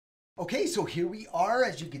Okay, so here we are.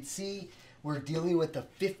 As you can see, we're dealing with a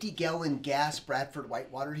 50-gallon gas Bradford white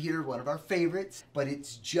water heater, one of our favorites, but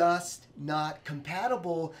it's just not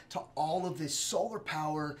compatible to all of this solar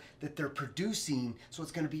power that they're producing. So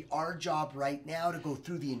it's going to be our job right now to go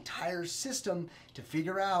through the entire system to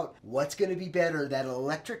figure out what's going to be better, that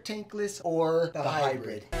electric tankless or the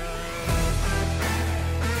hybrid.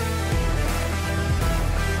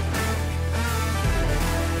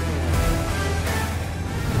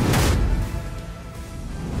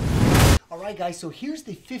 Alright guys, so here's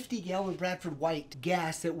the 50-gallon Bradford White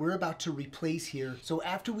gas that we're about to replace here. So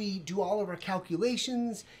after we do all of our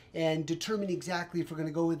calculations and determine exactly if we're going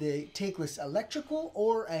to go with a tankless electrical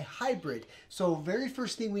or a hybrid. So very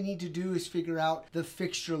first thing we need to do is figure out the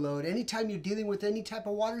fixture load. Anytime you're dealing with any type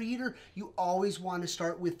of water heater, you always want to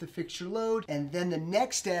start with the fixture load. And then the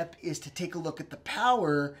next step is to take a look at the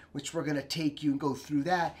power, which we're going to take you and go through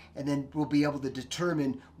that. And then we'll be able to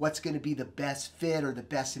determine what's going to be the best fit or the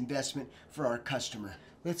best investment for our customer.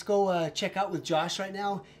 Let's go check out with Josh right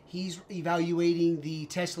now. He's evaluating the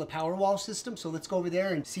Tesla Powerwall system, so let's go over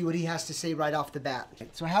there and see what he has to say right off the bat.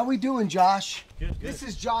 So how we doing, Josh? Good. This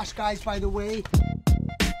is Josh, guys, by the way.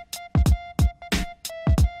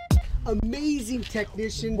 Amazing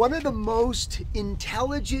technician, one of the most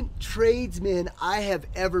intelligent tradesmen I have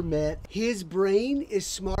ever met. His brain is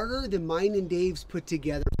smarter than mine and Dave's put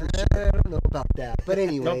together. I don't know about that, but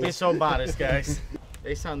anyway. Don't be so modest, guys.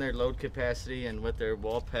 Based on their load capacity and what their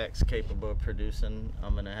wall pack's capable of producing,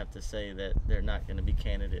 I'm gonna have to say that they're not gonna be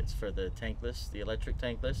candidates for the tankless, the electric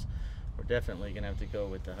tankless. We're definitely gonna have to go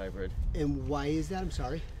with the hybrid. And why is that? I'm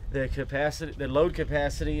sorry. The capacity, the load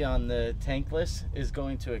capacity on the tankless is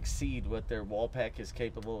going to exceed what their wall pack is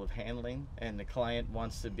capable of handling, and the client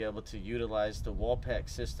wants to be able to utilize the wall pack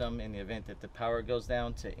system in the event that the power goes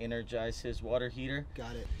down to energize his water heater.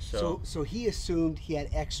 Got it. So he assumed he had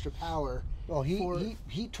extra power. Well,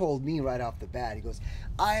 he told me right off the bat, he goes,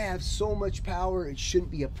 I have so much power, it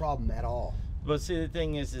shouldn't be a problem at all. But see, the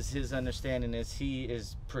thing is his understanding is he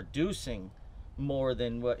is producing more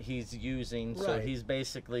than what he's using, so he's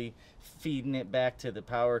basically feeding it back to the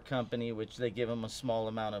power company, which they give him a small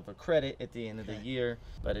amount of a credit at the end of the year,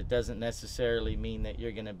 but it doesn't necessarily mean that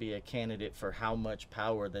you're going to be a candidate for how much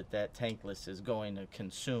power that tankless is going to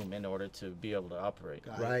consume in order to be able to operate.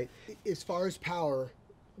 Right. As far as power,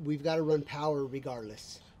 we've got to run power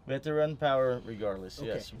regardless. We have to run power regardless, okay.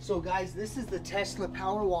 Yes. So guys, this is the Tesla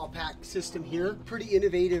Powerwall pack system here. Pretty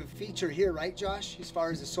innovative feature here, right Josh, as far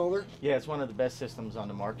as the solar? Yeah, it's one of the best systems on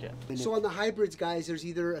the market. So on the hybrids, guys, there's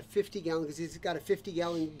either a 50-gallon, because it's got a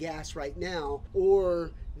 50-gallon gas right now, or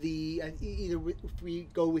the if we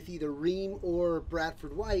go with either Ream or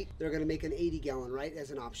Bradford White, they're going to make an 80-gallon, right, as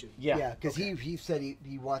an option. Yeah, because he said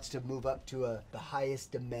he wants to move up to the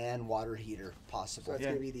highest demand water heater possible. So that's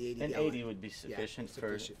going to be the 80-gallon. And 80 would be sufficient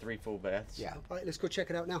for 3 full baths. Yeah. All right, let's go check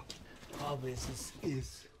it out now. Problem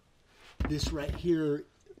is this right here,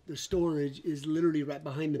 the storage is literally right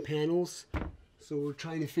behind the panels. So we're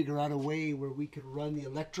trying to figure out a way where we could run the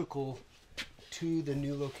electrical to the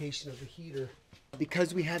new location of the heater.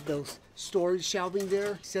 Because we have those storage shelving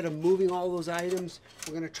there, instead of moving all those items,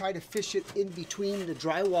 we're going to try to fish it in between the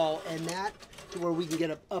drywall and that to where we can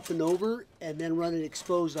get up and over and then run it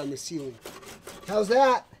exposed on the ceiling. How's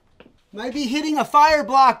that? Might be hitting a fire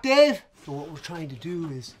block, Dave. So what we're trying to do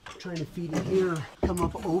is trying to feed it here, come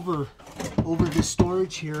up over the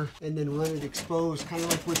storage here, and then run it exposed, kind of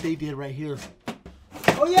like what they did right here.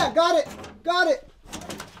 Oh yeah, got it.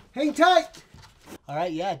 Hang tight. All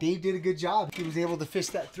right, yeah, Dave did a good job. He was able to fish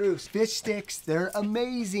that through. Fish sticks, they're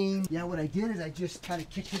amazing. Yeah, what I did is I just kind of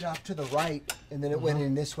kicked it off to the right, and then it went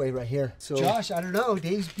in this way right here. So, Josh, I don't know,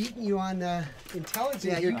 Dave's beating you on intelligence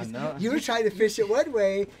here. You were trying to fish it one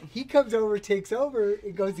way. He comes over, takes over,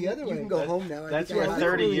 it goes the other way. You can go home now. That's where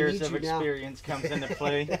 30 years of experience comes into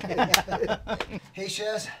play. Hey,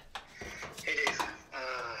 Shaz. Hey, Dave.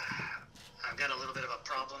 I've got a little bit of a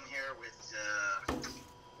problem here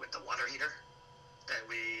with the water heater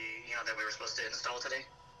that we were supposed to install today.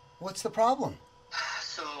 What's the problem?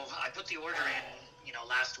 So I put the order in,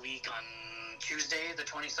 last week on Tuesday, the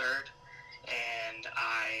 23rd, and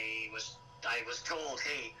I was told,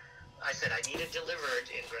 hey, I said I need it delivered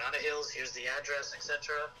in Granada Hills. Here's the address,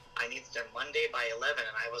 etc. I need it there Monday by 11,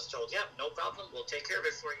 and I was told, yeah, no problem. We'll take care of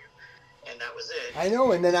it for you. And that was it. I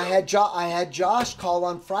know, and then I had Josh call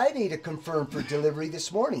on Friday to confirm for delivery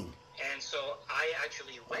this morning. And so I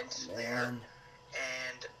actually went there,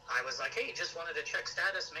 and I was like, hey, just wanted to check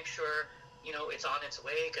status, make sure you know, it's on its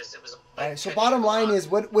way because it was. All right, so bottom line is,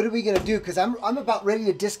 what are we going to do? Because I'm about ready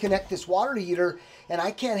to disconnect this water heater, and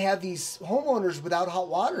I can't have these homeowners without hot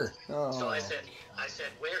water. Oh. So I said,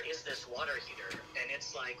 where is this water heater? And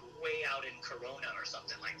it's like way out in Corona or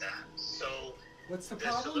something like that. So what's the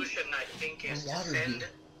problem? Solution, I think, is to send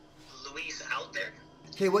Luis out there.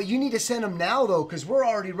 Okay, well, you need to send him now, though, because we're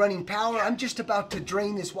already running power. I'm just about to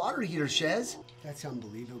drain this water heater, Shez. That's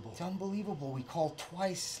unbelievable. It's unbelievable. We called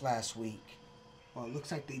twice last week. Well, it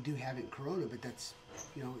looks like they do have it in Corona, but that's,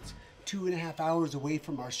 you know, it's 2.5 hours away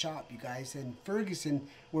from our shop, you guys. And Ferguson,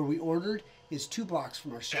 where we ordered, is 2 blocks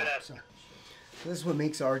from our shop. So this is what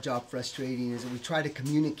makes our job frustrating, is that we try to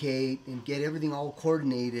communicate and get everything all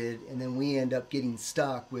coordinated, and then we end up getting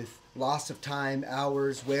stuck with loss of time,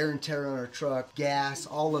 hours, wear and tear on our truck, gas,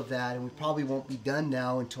 all of that, and we probably won't be done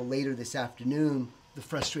now until later this afternoon. The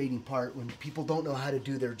frustrating part, when people don't know how to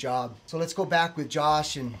do their job. So let's go back with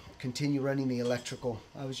Josh and continue running the electrical.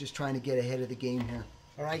 I was just trying to get ahead of the game here.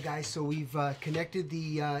 All right, guys, so we've connected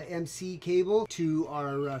the MC cable to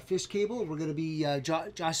our fish cable. We're going to be,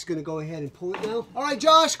 Josh is going to go ahead and pull it now. All right,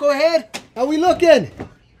 Josh, go ahead. How we looking?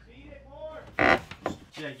 Feed it more.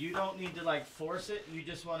 Yeah, you don't need to like force it. You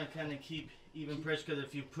just want to kind of keep even pressure, because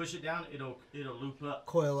if you push it down, it'll loop up.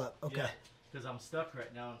 Coil up, okay. Because I'm stuck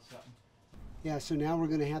right now on something. Yeah, so now we're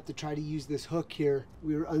going to have to try to use this hook here.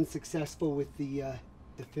 We were unsuccessful with the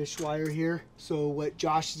fish wire here. So what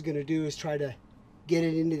Josh is going to do is try to get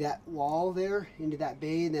it into that wall there, into that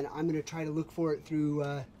bay, and then I'm going to try to look for it through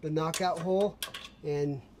the knockout hole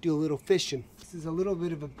and do a little fishing. This is a little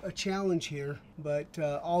bit of a challenge here, but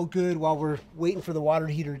all good while we're waiting for the water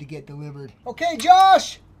heater to get delivered. Okay,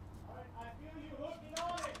 Josh! I feel you hooking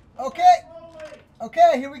on it. Okay.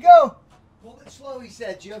 Okay, here we go. Pull it slow, he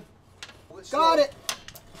said, Jim. Got it.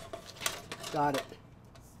 Got it.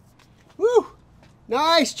 Woo!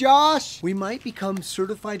 Nice, Josh. We might become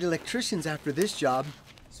certified electricians after this job.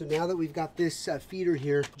 So now that we've got this feeder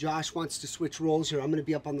here, Josh wants to switch roles here. I'm going to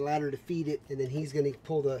be up on the ladder to feed it, and then he's going to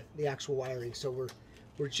pull the actual wiring. So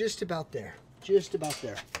we're just about there. Just about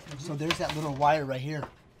there. So there's that little wire right here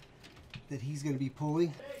that he's going to be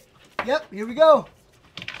pulling. Yep, here we go.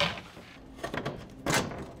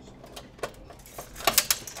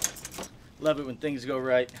 Love it when things go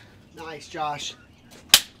right. Nice, Josh.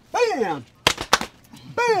 Bam!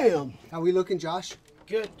 Bam! How we looking, Josh?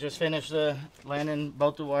 Good. Just finished landing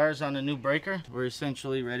both the wires on a new breaker. We're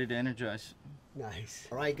essentially ready to energize. Nice.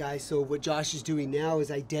 All right, guys. So what Josh is doing now is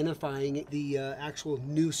identifying the actual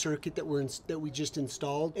new circuit that we just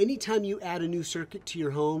installed. Anytime you add a new circuit to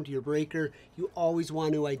your home, to your breaker, you always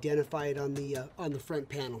want to identify it on the front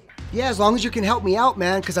panel. Yeah, as long as you can help me out,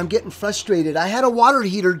 man, because I'm getting frustrated. I had a water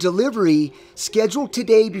heater delivery scheduled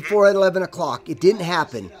today before 11 o'clock. It didn't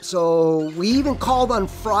happen. So we even called on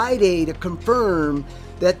Friday to confirm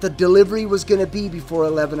that the delivery was going to be before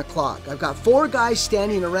 11 o'clock. I've got 4 guys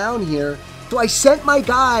standing around here. So I sent my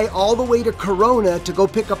guy all the way to Corona to go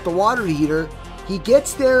pick up the water heater. He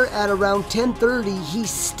gets there at around 10:30. He's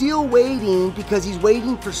still waiting because he's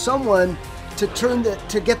waiting for someone to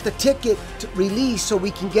get the ticket released so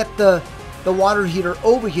we can get the water heater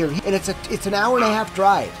over here. And it's an hour and a half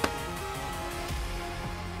drive.